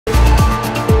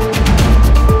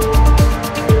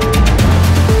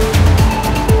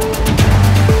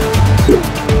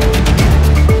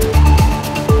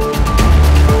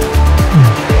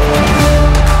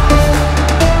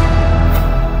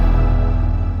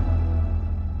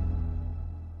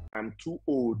I'm too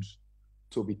old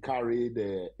to be carried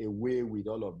away with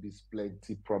all of these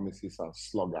plenty promises and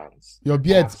slogans. Your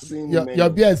beard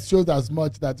shows as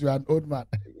much that you're an old man.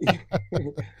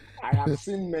 I have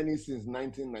seen many since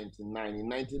 1999. In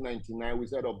 1999, we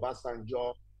said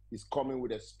Obasanjo is coming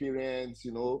with experience,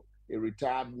 you know, a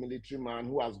retired military man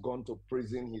who has gone to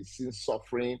prison. He's seen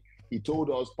suffering. He told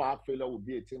us power failure would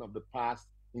be a thing of the past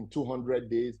in 200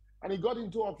 days. And he got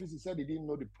into office. He said he didn't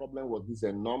know the problem was this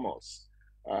enormous.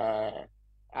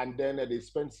 And then they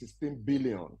spent 16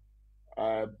 billion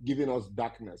giving us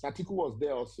darkness. Atiku was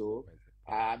there also.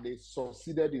 They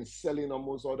succeeded in selling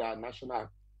almost all their national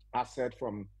asset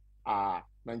from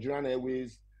Nigerian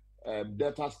Airways,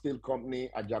 Delta Steel Company,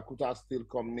 Ajakuta Steel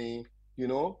Company, you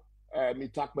know, what do you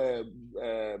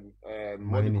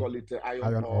call it,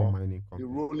 iron ore mining company. The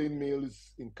rolling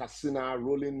mills in Katsina,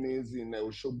 rolling mills in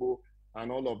Oshobo,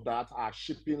 and all of that, are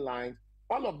shipping lines.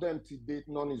 All of them to date,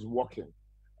 none is working.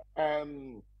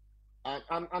 And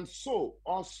so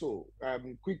also,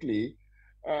 quickly,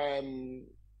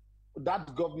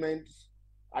 that government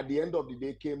at the end of the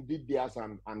day came, did theirs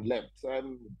and left.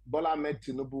 Bola Ahmed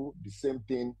Tinubu, the same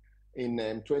thing in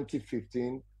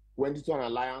 2015, went into an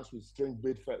alliance with Strange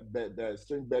Bed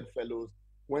Fellows,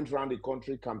 went around the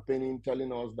country campaigning,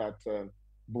 telling us that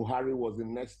Buhari was the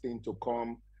next thing to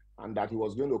come and that he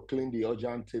was going to clean the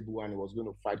urgent table and he was going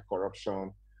to fight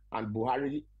corruption. And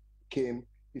Buhari came,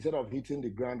 instead of hitting the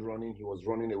ground running, he was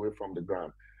running away from the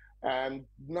ground. And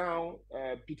now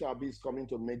Peter Obi is coming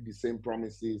to make the same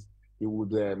promises. He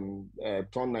would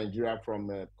turn Nigeria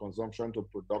from consumption to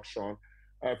production.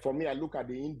 For me, I look at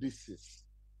the indices.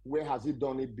 Where has he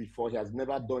done it before? He has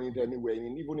never done it anywhere.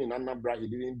 And even in Anambra, he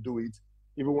didn't do it.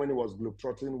 Even when he was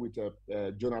globetrotting with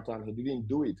Jonathan, he didn't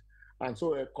do it. And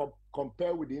so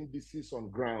compare with the indices on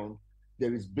ground,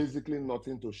 there is basically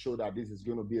nothing to show that this is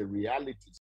going to be a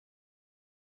reality.